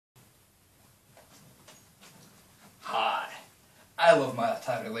I love my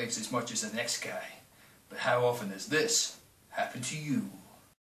Atari Lynx as much as the next guy, but how often has this happened to you?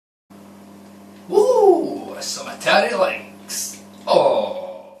 Ooh, some Atari Lynx!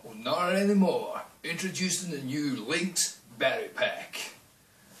 Oh, well, not anymore. Introducing the new Lynx Battery Pack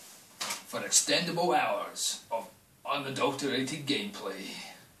for extendable hours of unadulterated gameplay.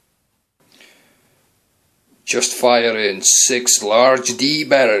 Just fire in 6 large D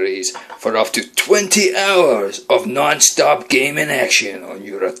batteries for up to 20 hours of non-stop gaming action on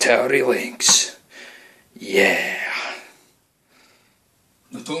your Atari Lynx. Yeah.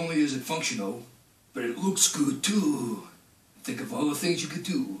 Not only is it functional, but it looks good too. Think of all the things you could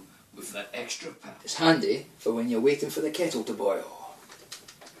do with that extra pack. It's handy for when you're waiting for the kettle to boil.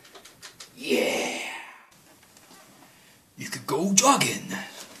 Yeah. You could go jogging.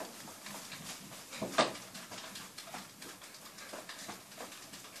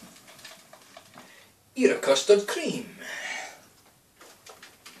 Eat a custard cream.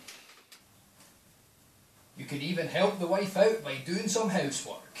 You could even help the wife out by doing some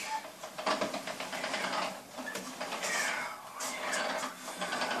housework.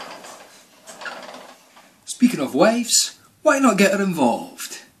 Speaking of wives, why not get her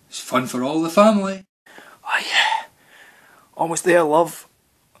involved? It's fun for all the family. Oh yeah, almost there, love.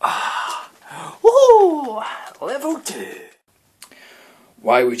 Woo! Level 2.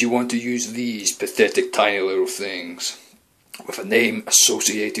 Why would you want to use these pathetic tiny little things with a name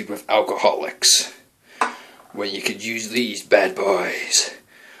associated with alcoholics when you could use these bad boys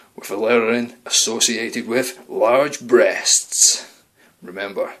with a lettering associated with large breasts?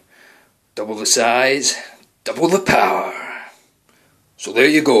 Remember, double the size, double the power. So there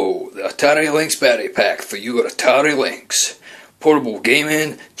you go, the Atari Lynx Battery Pack for your Atari Lynx. Portable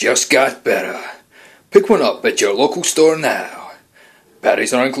gaming just got better. Pick one up at your local store now.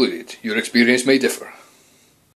 Batteries are included. Your experience may differ.